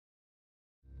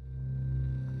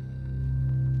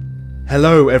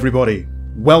Hello everybody,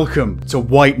 welcome to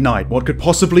White Knight, what could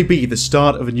possibly be the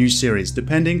start of a new series,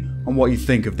 depending on what you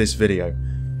think of this video.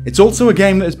 It's also a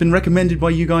game that has been recommended by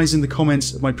you guys in the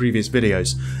comments of my previous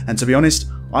videos, and to be honest,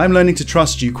 I'm learning to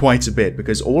trust you quite a bit,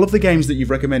 because all of the games that you've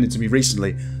recommended to me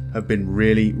recently have been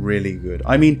really, really good.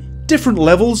 I mean, different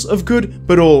levels of good,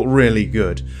 but all really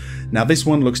good. Now this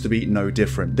one looks to be no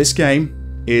different. This game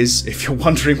is, if you're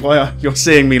wondering why you're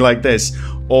seeing me like this,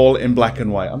 all in black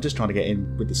and white. I'm just trying to get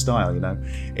in with the style, you know.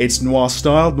 It's noir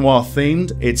styled, noir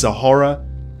themed, it's a horror,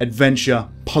 adventure,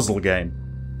 puzzle game.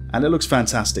 And it looks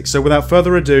fantastic. So without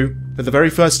further ado, for the very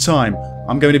first time,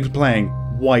 I'm going to be playing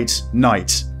White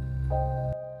Knight.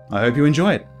 I hope you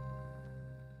enjoy it.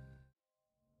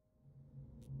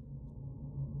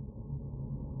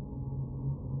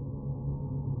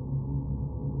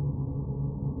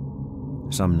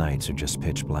 Some nights are just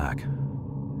pitch black,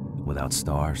 without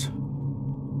stars,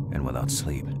 and without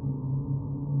sleep.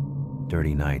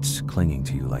 Dirty nights clinging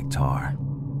to you like tar.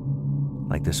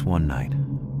 Like this one night,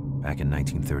 back in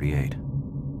 1938.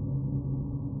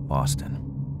 Boston.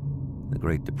 The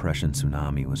Great Depression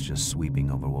tsunami was just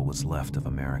sweeping over what was left of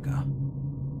America.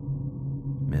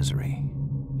 Misery,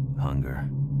 hunger,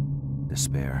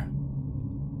 despair.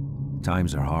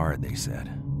 Times are hard, they said.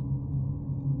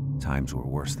 Times were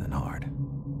worse than hard.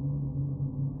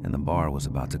 And the bar was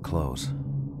about to close.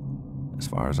 As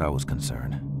far as I was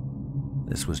concerned,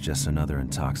 this was just another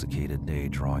intoxicated day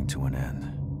drawing to an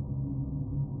end.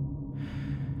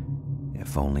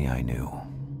 If only I knew.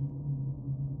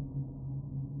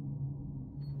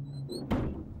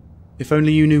 If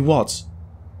only you knew what?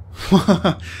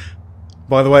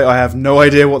 By the way, I have no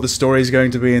idea what the story is going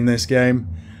to be in this game.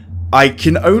 I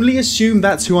can only assume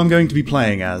that's who I'm going to be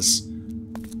playing as.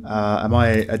 Am I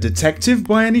a detective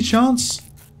by any chance?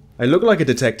 I look like a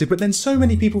detective, but then so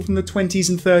many people from the 20s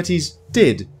and 30s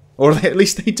did. Or at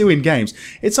least they do in games.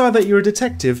 It's either you're a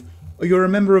detective or you're a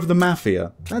member of the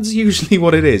mafia. That's usually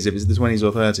what it is if it's the 20s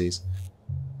or 30s.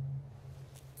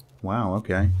 Wow,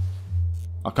 okay.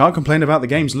 I can't complain about the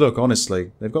game's look,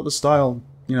 honestly. They've got the style,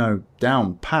 you know,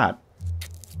 down pat.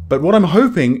 But what I'm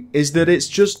hoping is that it's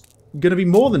just going to be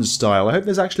more than style. I hope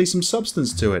there's actually some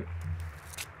substance to it.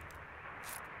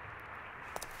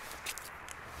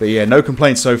 But yeah, no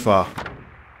complaints so far.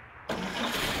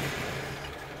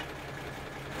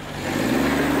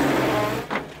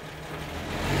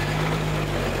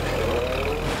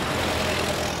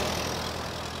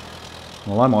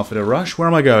 Well, I'm off at a rush. Where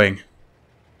am I going?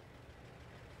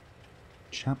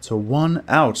 Chapter 1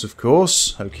 out, of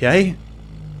course. Okay.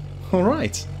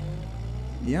 Alright.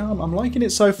 Yeah, I'm liking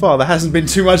it so far. There hasn't been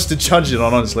too much to judge it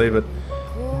on, honestly, but...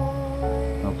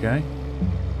 Okay.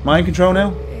 Am I in control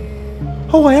now?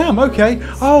 Oh, I am, okay.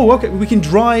 Oh, okay, we can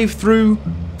drive through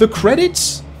the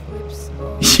credits?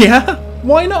 Yeah,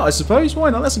 why not, I suppose? Why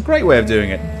not? That's a great way of doing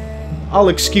it. I'll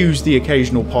excuse the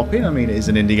occasional pop-in. I mean, it is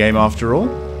an indie game after all.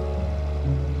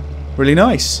 Really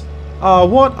nice.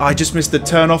 What? I just missed the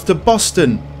turn off to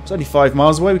Boston. It's only 5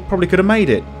 miles away. We probably could have made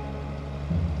it.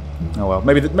 Oh well,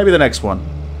 maybe the next one.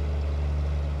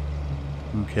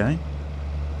 Okay.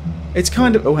 It's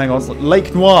kind of... Oh, hang on.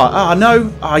 Lake Noir. Ah,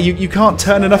 no. Ah, you can't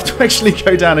turn enough to actually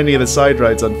go down any of the side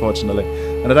roads, unfortunately.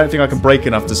 And I don't think I can brake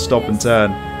enough to stop and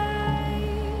turn.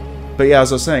 But yeah,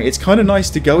 as I was saying, it's kind of nice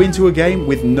to go into a game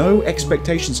with no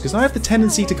expectations, because I have the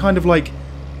tendency to kind of, like,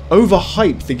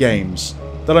 overhype the games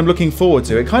that I'm looking forward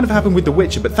to. It kind of happened with The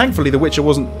Witcher, but thankfully The Witcher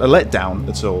wasn't a letdown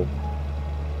at all.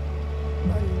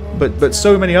 But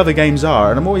so many other games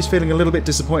are, and I'm always feeling a little bit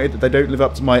disappointed that they don't live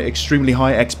up to my extremely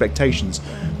high expectations.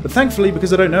 But thankfully,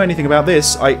 because I don't know anything about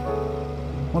this,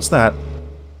 What's that?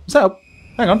 Is that a...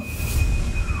 Hang on.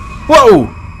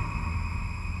 Whoa!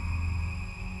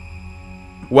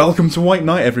 Welcome to White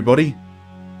Knight, everybody.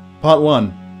 Part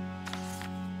 1.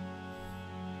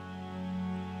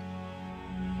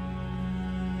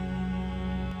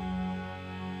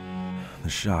 The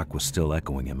shock was still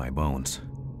echoing in my bones,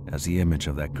 as the image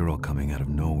of that girl coming out of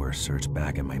nowhere surged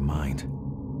back in my mind.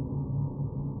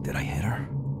 Did I hit her?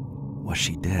 Was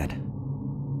she dead?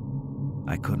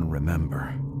 I couldn't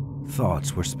remember.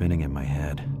 Thoughts were spinning in my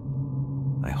head.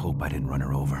 I hope I didn't run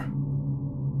her over.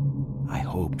 I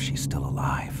hope she's still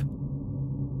alive.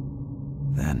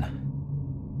 Then,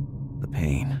 the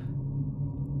pain.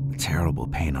 The terrible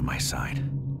pain on my side.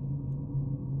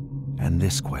 And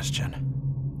this question.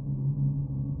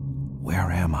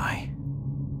 Where am I?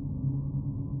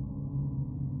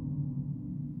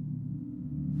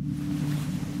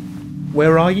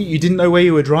 Where are you? You didn't know where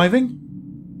you were driving?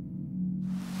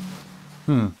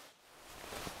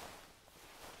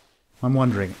 I'm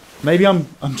wondering. Maybe I'm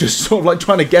just sort of like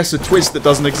trying to guess a twist that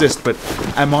doesn't exist, but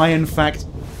am I in fact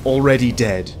already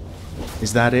dead.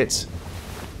 Is that it?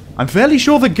 I'm fairly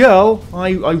sure the girl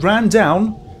I ran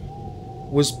down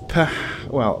was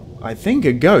well, I think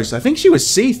a ghost. I think she was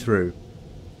see-through.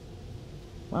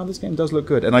 Wow, this game does look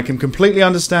good. And I can completely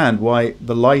understand why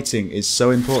the lighting is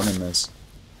so important in this.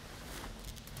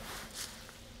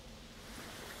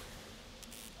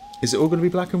 Is it all going to be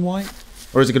black and white?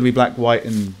 Or is it going to be black, white,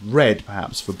 and red,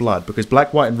 perhaps, for blood? Because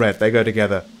black, white, and red, they go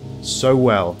together so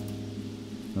well.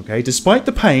 Okay, despite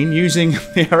the pain, using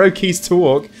the arrow keys to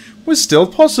walk was still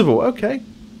possible. Okay,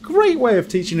 great way of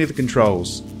teaching you the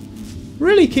controls.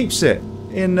 Really keeps it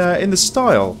in the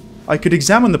style. I could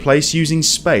examine the place using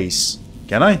space.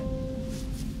 Can I?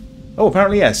 Oh,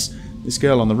 apparently yes. This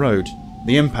girl on the road.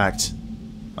 The impact.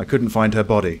 I couldn't find her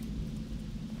body.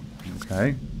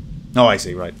 Okay. Oh, I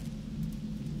see, right.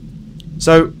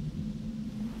 So,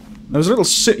 there was a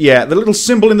little... yeah, the little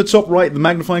symbol in the top right, the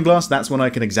magnifying glass, that's when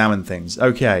I can examine things.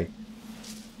 Okay.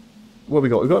 What have we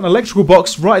got? We've got an electrical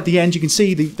box right at the end. You can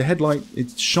see the headlight,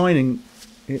 it's shining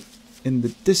in the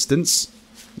distance.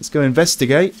 Let's go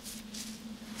investigate.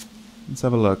 Let's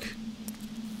have a look.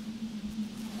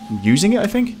 I'm using it, I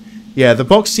think? Yeah, the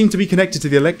box seemed to be connected to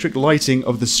the electric lighting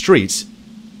of the street.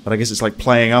 But I guess it's like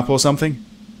playing up or something.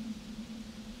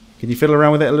 Can you fiddle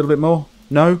around with it a little bit more?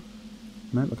 No?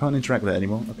 No, I can't interact with it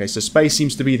anymore. Okay, so space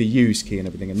seems to be the use key and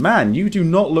everything. And man, you do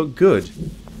not look good.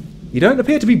 You don't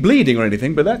appear to be bleeding or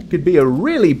anything, but that could be a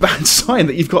really bad sign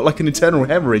that you've got like an internal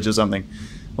hemorrhage or something.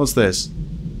 What's this?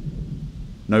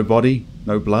 No body,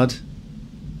 no blood.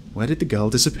 Where did the girl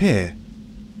disappear?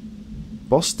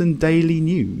 Boston Daily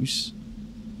News?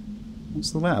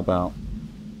 What's all that about?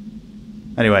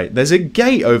 Anyway, there's a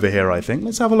gate over here, I think.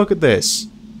 Let's have a look at this.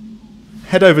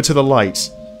 Head over to the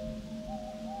light.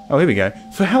 Oh, here we go.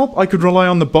 For help, I could rely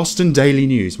on the Boston Daily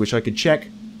News, which I could check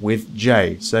with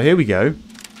J. So here we go.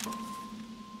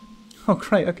 Oh,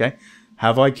 great, okay.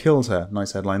 Have I killed her?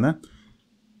 Nice headline there.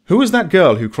 Who was that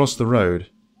girl who crossed the road?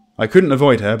 I couldn't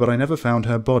avoid her, but I never found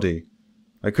her body.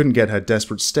 I couldn't get her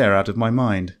desperate stare out of my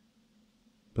mind.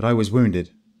 But I was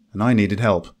wounded, and I needed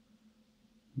help.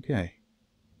 Okay.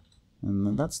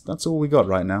 And that's all we got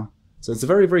right now. So it's a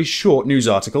very, very short news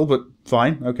article, but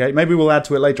fine, okay. Maybe we'll add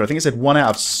to it later. I think it said 1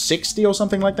 out of 60 or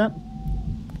something like that.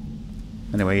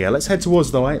 Anyway, yeah, let's head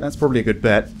towards the light. That's probably a good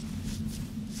bet.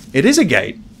 It is a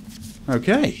gate.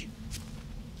 Okay.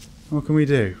 What can we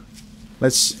do?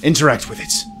 Let's interact with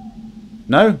it.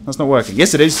 No? That's not working.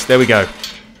 Yes, it is. There we go.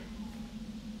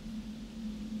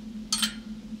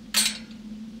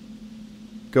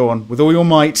 Go on. With all your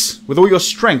might, with all your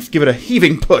strength, give it a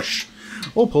heaving push.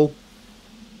 Or pull.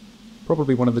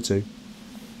 Probably one of the two.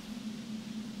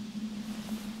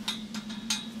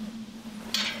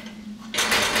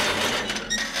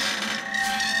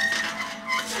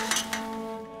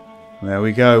 There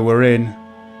we go, we're in.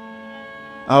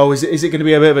 Oh, is it going to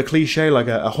be a bit of a cliche, like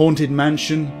a haunted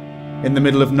mansion in the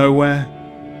middle of nowhere?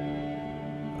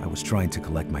 I was trying to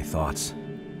collect my thoughts,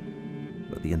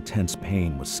 but the intense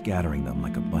pain was scattering them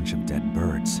like a bunch of dead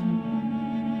birds.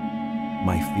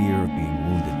 My fear of being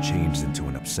wounded changed into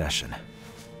an obsession.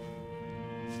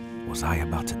 Was I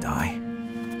about to die?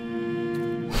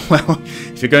 Well,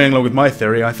 if you're going along with my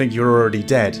theory, I think you're already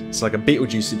dead. It's like a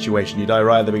Beetlejuice situation. You die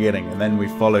right at the beginning, and then we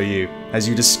follow you as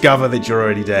you discover that you're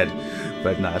already dead.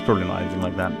 But no, it's probably not anything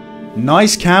like that.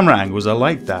 Nice camera angles, I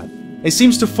like that. It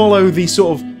seems to follow the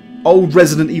sort of old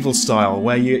Resident Evil style,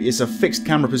 where it's a fixed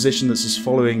camera position that's just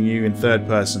following you in third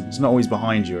person. It's not always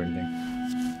behind you or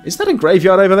anything. Is that a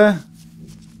graveyard over there?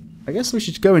 I guess we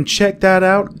should go and check that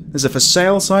out. There's a for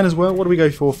sale sign as well. What do we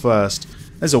go for first?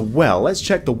 There's a well. Let's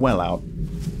check the well out.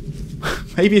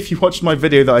 Maybe if you watched my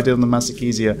video that I did on the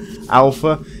Massakesia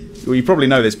Alpha, well, you probably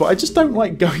know this, but I just don't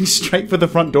like going straight for the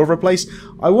front door of a place.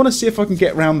 I want to see if I can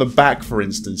get round the back, for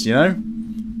instance, you know?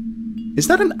 Is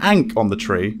that an ankh on the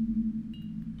tree?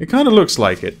 It kind of looks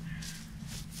like it.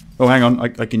 Oh, hang on.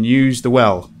 I can use the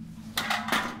well.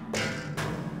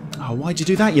 Oh, why'd you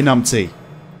do that, you numpty?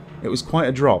 It was quite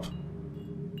a drop.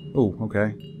 Oh,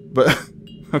 okay. But,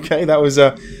 okay, that was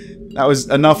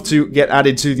enough to get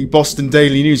added to the Boston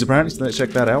Daily News, apparently, so let's check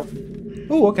that out.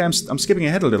 Oh, okay, I'm skipping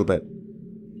ahead a little bit.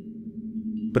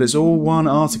 But it's all one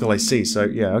article I see, so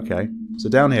yeah, okay. So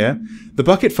down here, the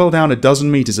bucket fell down 12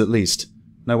 meters at least.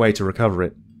 No way to recover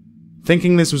it.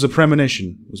 Thinking this was a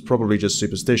premonition was probably just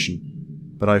superstition,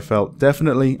 but I felt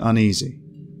definitely uneasy.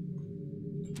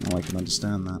 Oh, I can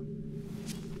understand that.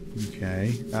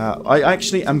 Okay. I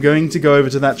actually am going to go over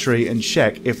to that tree and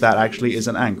check if that actually is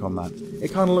an ankh on that.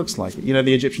 It kind of looks like it. You know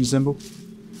the Egyptian symbol?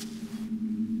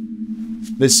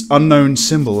 This unknown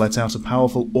symbol lets out a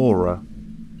powerful aura.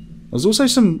 There's also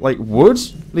some, like, wood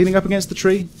leaning up against the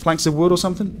tree. Planks of wood or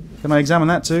something. Can I examine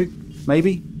that too?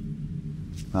 Maybe?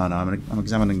 Oh no, I'm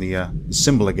examining the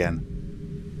symbol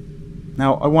again.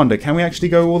 Now, I wonder, can we actually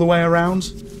go all the way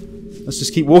around? Let's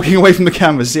just keep walking away from the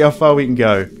canvas, see how far we can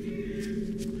go.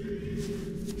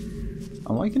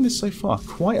 I'm liking this so far.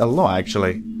 Quite a lot,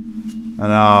 actually. And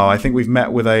oh, I think we've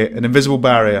met with an invisible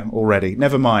barrier already.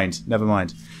 Never mind, never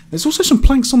mind. There's also some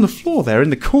planks on the floor there in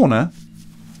the corner.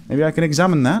 Maybe I can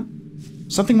examine that.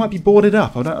 Something might be boarded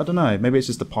up. I don't know. Maybe it's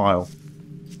just a pile.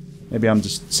 Maybe I'm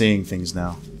just seeing things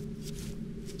now.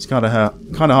 It's kind of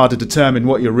hard to determine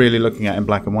what you're really looking at in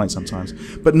black and white sometimes.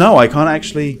 But no, I can't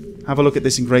actually have a look at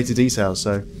this in greater detail,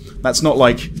 so that's not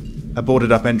like a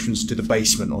boarded up entrance to the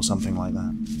basement or something like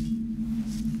that.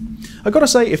 I gotta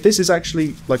say, if this is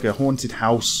actually like a haunted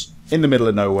house in the middle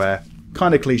of nowhere,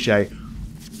 kind of cliche,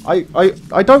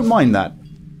 I don't mind that.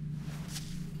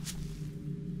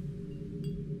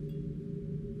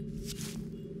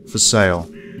 For sale.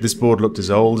 This board looked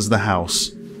as old as the house.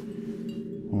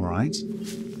 Alright.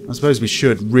 I suppose we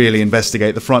should really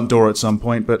investigate the front door at some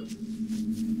point, but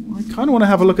I kind of want to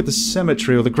have a look at the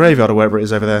cemetery or the graveyard or wherever it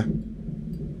is over there.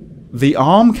 The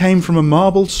arm came from a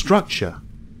marble structure.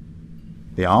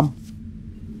 The arm?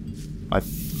 I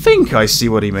think I see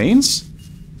what he means.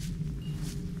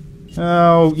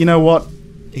 Oh, you know what?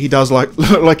 He does look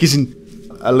like he's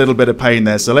in a little bit of pain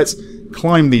there, so let's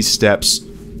climb these steps,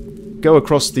 go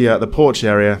across the porch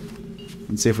area,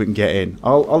 and see if we can get in.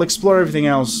 I'll explore everything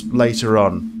else later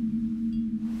on.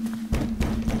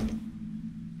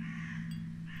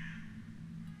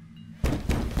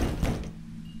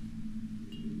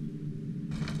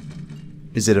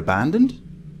 Is it abandoned?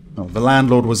 Oh, the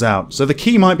landlord was out, so the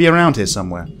key might be around here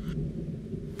somewhere.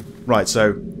 Right,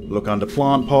 so look under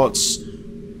plant pots,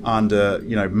 under,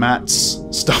 you know, mats,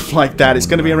 stuff like that. It's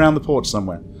going to be around the porch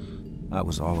somewhere. I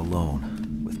was all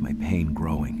alone, with my pain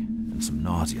growing, and some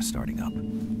nausea starting up.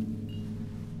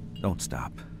 Don't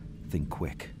stop. Think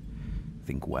quick.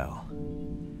 Think well.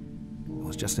 It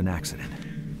was just an accident.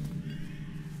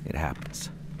 It happens.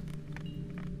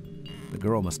 The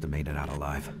girl must have made it out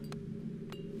alive.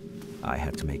 I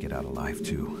had to make it out alive,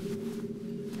 too.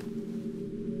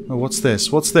 Oh, what's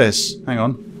this? What's this? Hang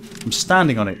on. I'm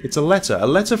standing on it. It's a letter. A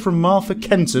letter from Martha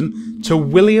Kenton to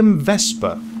William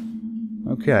Vesper.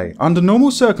 Okay. Under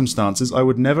normal circumstances, I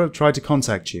would never have tried to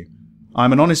contact you.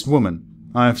 I'm an honest woman.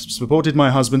 I have supported my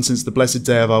husband since the blessed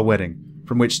day of our wedding,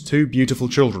 from which 2 beautiful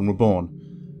children were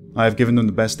born. I have given them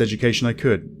the best education I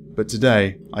could, but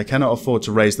today, I cannot afford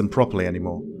to raise them properly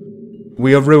anymore.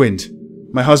 We are ruined.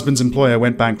 My husband's employer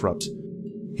went bankrupt.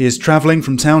 He is travelling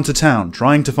from town to town,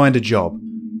 trying to find a job,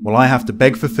 while I have to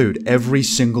beg for food every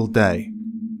single day.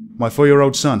 My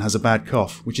 4-year-old son has a bad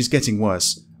cough, which is getting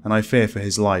worse, and I fear for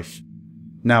his life.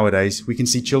 Nowadays, we can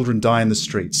see children die in the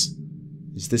streets.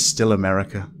 Is this still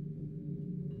America?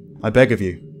 I beg of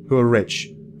you, who are rich,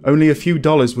 only a few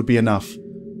dollars would be enough.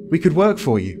 We could work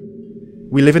for you.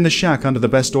 We live in the shack under the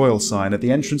Best Oil sign at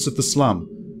the entrance of the slum,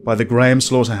 by the Graham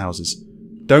slaughterhouses.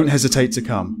 Don't hesitate to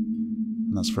come.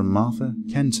 And that's from Martha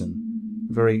Kenton.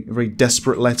 A very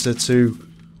desperate letter to,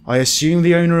 I assume,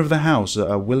 the owner of the house,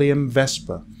 William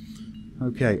Vesper.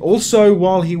 Okay. Also,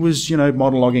 while he was, you know,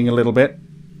 monologuing a little bit,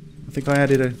 I think I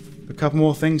added a couple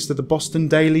more things to the Boston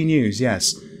Daily News,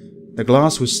 yes. The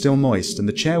glass was still moist, and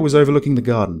the chair was overlooking the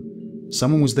garden.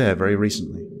 Someone was there very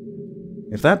recently.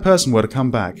 If that person were to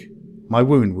come back, my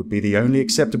wound would be the only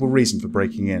acceptable reason for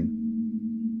breaking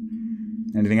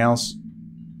in. Anything else?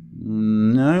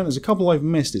 No, there's a couple I've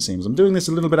missed, it seems. I'm doing this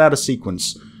a little bit out of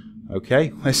sequence.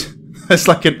 Okay, there's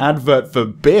like an advert for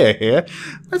beer here.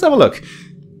 Let's have a look.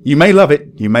 You may love it,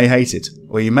 you may hate it,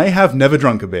 or you may have never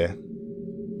drunk a beer.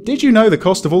 Did you know the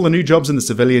cost of all the new jobs in the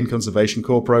Civilian Conservation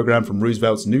Corps program from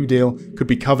Roosevelt's New Deal could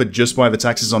be covered just by the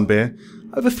taxes on beer?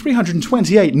 Over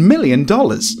 $328 million!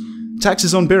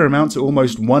 Taxes on beer amount to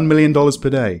almost $1 million per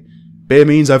day. Beer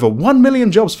means over 1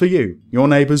 million jobs for you, your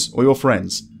neighbours, or your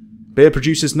friends. Beer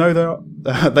producers know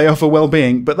they offer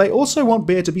well-being, but they also want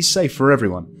beer to be safe for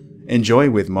everyone. Enjoy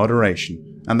with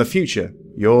moderation, and the future,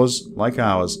 yours like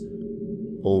ours,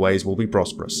 always will be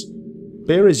prosperous.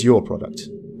 Beer is your product,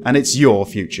 and it's your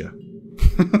future.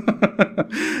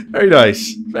 Very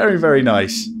nice. Very, very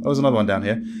nice. There was another one down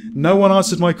here. No one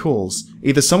answered my calls.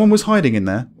 Either someone was hiding in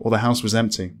there, or the house was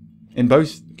empty. In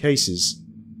both cases,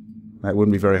 that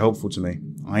wouldn't be very helpful to me.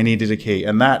 I needed a key,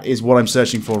 and that is what I'm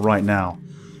searching for right now.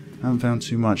 I haven't found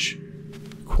too much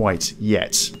quite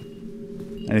yet.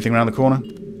 Anything around the corner?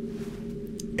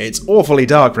 It's awfully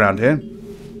dark around here.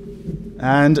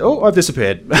 And, oh, I've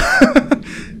disappeared.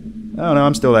 Oh no,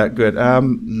 I'm still there. Good.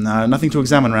 No, nothing to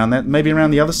examine around there. Maybe around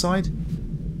the other side?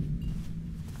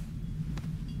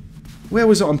 Where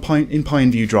was it on in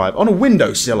Pineview Drive? On a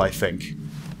windowsill, I think.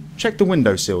 Check the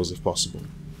windowsills if possible.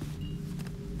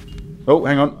 Oh,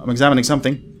 hang on. I'm examining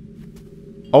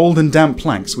something. Old and damp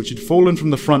planks which had fallen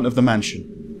from the front of the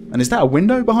mansion. And is that a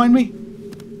window behind me?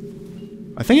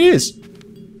 I think it is.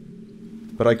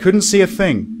 But I couldn't see a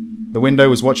thing. The window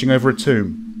was watching over a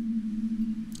tomb.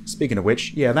 Speaking of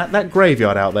which, yeah, that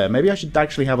graveyard out there, maybe I should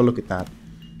actually have a look at that.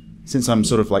 Since I'm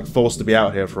sort of like forced to be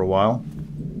out here for a while.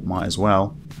 Might as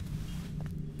well.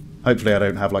 Hopefully I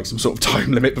don't have like some sort of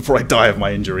time limit before I die of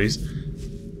my injuries.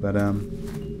 But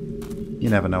you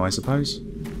never know, I suppose.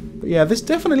 But yeah, this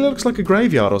definitely looks like a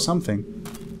graveyard or something.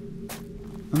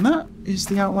 And that is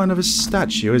the outline of a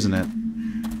statue, isn't it?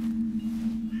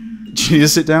 Do you need to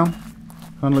sit down?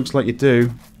 Kinda looks like you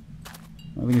do.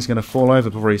 I think he's going to fall over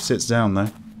before he sits down, though.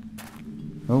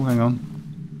 Oh, hang on.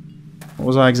 What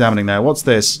was I examining there? What's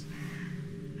this?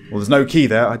 Well, there's no key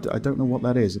there. I don't know what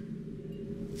that is.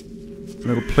 A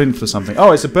little plinth or something.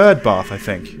 Oh, it's a bird bath, I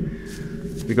think.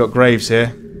 We got graves here.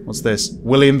 What's this?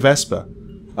 William Vesper.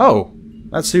 Oh,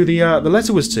 that's who the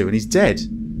letter was to, and he's dead.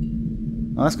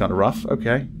 Oh, that's kind of rough.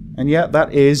 Okay. And yeah,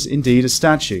 that is indeed a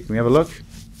statue. Can we have a look?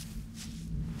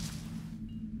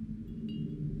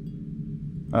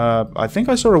 I think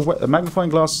I saw a magnifying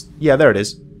glass. Yeah, there it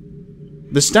is.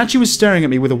 The statue was staring at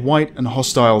me with a white and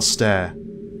hostile stare.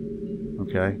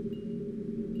 Okay.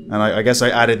 And I guess I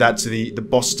added that to the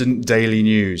Boston Daily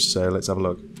News, so let's have a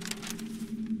look.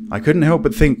 I couldn't help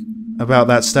but think about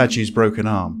that statue's broken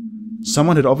arm.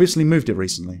 Someone had obviously moved it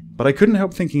recently, but I couldn't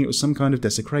help thinking it was some kind of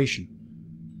desecration.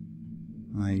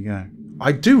 There you go.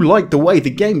 I do like the way the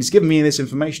game is giving me this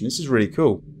information. This is really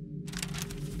cool.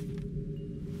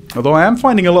 Although I am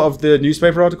finding a lot of the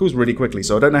newspaper articles really quickly,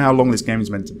 so I don't know how long this game is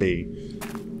meant to be.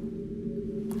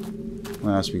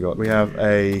 What else we got? We have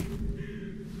a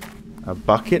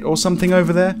bucket or something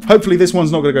over there. Hopefully this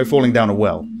one's not going to go falling down a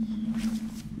well.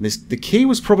 The key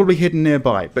was probably hidden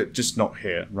nearby, but just not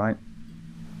here, right?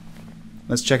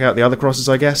 Let's check out the other crosses,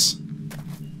 I guess.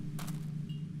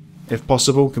 If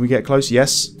possible, can we get close?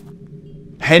 Yes.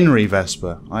 Henry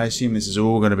Vesper. I assume this is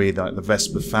all going to be like the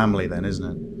Vesper family then, isn't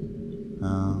it?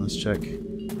 Let's check.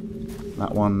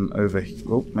 That one over here.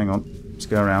 Oh, hang on. Let's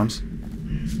go around.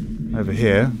 Over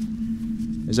here.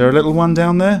 Is there a little one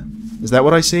down there? Is that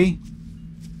what I see?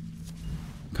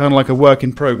 Kind of like a work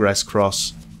in progress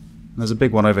cross. There's a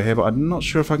big one over here, but I'm not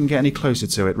sure if I can get any closer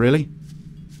to it, really.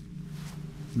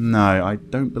 No, I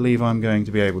don't believe I'm going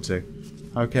to be able to.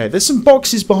 Okay, there's some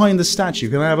boxes behind the statue.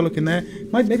 Can I have a look in there?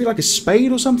 Maybe like a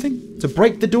spade or something? To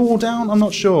break the door down? I'm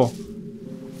not sure.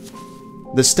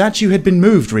 The statue had been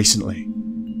moved recently.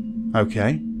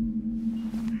 Okay.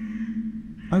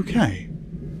 Okay.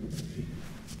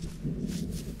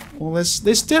 Well,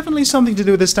 there's definitely something to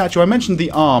do with the statue. I mentioned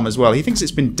the arm as well. He thinks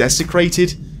it's been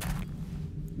desecrated.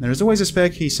 There is always a spare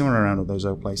key somewhere around all those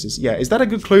old places. Yeah, is that a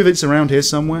good clue that it's around here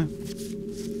somewhere?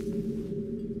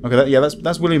 Okay, yeah,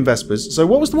 that's William Vesper's. So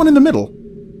what was the one in the middle?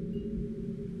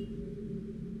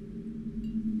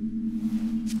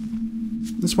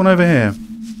 This one over here.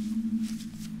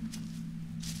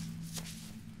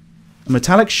 A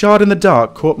metallic shard in the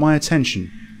dark caught my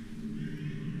attention.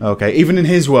 Okay, even in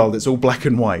his world, it's all black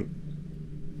and white.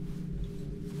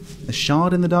 A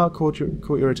shard in the dark caught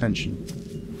your attention.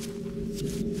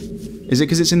 Is it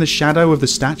because it's in the shadow of the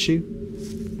statue?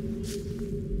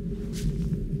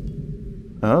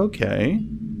 Okay.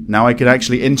 Now I could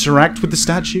actually interact with the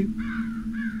statue?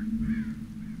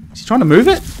 Is he trying to move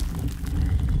it?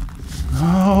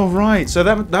 Oh, right. So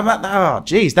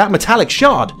that metallic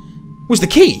shard was the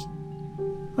key.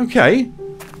 Okay.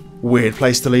 Weird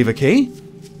place to leave a key.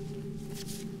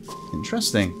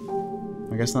 Interesting.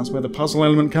 I guess that's where the puzzle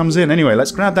element comes in. Anyway,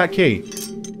 let's grab that key.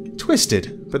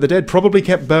 Twisted, but the dead probably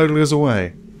kept burglars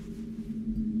away.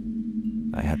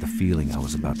 I had the feeling I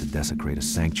was about to desecrate a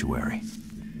sanctuary.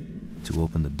 To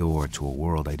open the door to a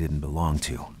world I didn't belong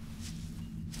to.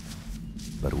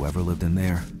 But whoever lived in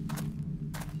there,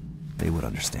 they would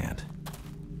understand.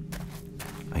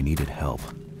 I needed help.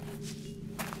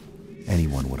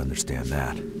 Anyone would understand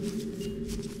that.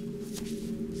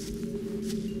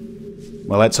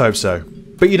 Well, let's hope so.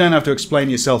 But you don't have to explain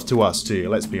yourself to us, do you?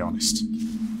 Let's be honest.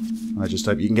 I just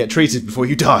hope you can get treated before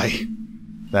you die.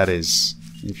 That is,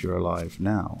 if you're alive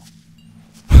now.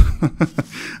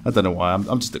 I don't know why.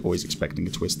 I'm just always expecting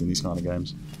a twist in these kind of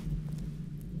games.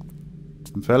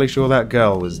 I'm fairly sure that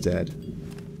girl was dead.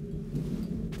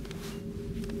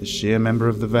 Is she a member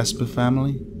of the Vesper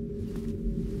family?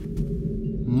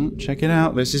 Check it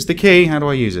out. This is the key. How do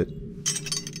I use it?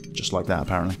 Just like that,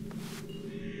 apparently.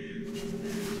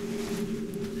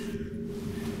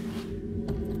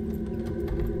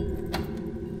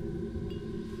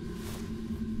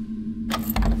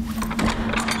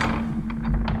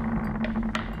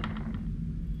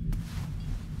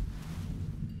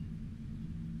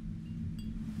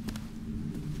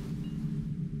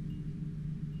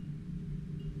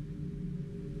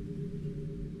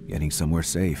 Getting somewhere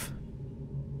safe.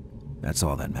 That's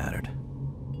all that mattered.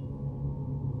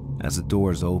 As the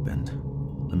doors opened,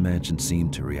 the mansion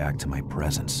seemed to react to my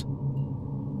presence.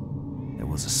 There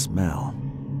was a smell,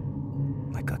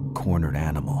 like a cornered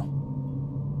animal.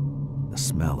 The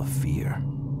smell of fear.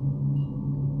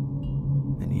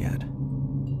 And yet,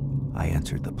 I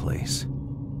entered the place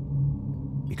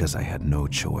because I had no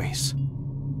choice.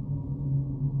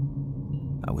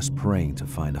 I was praying to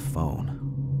find a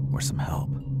phone or some help.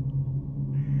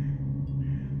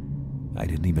 I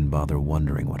didn't even bother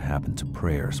wondering what happened to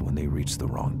prayers when they reached the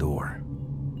wrong door.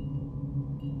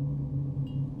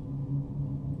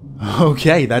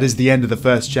 Okay, that is the end of the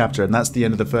first chapter, and that's the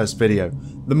end of the first video.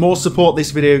 The more support this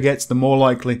video gets, the more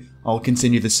likely I'll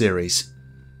continue the series.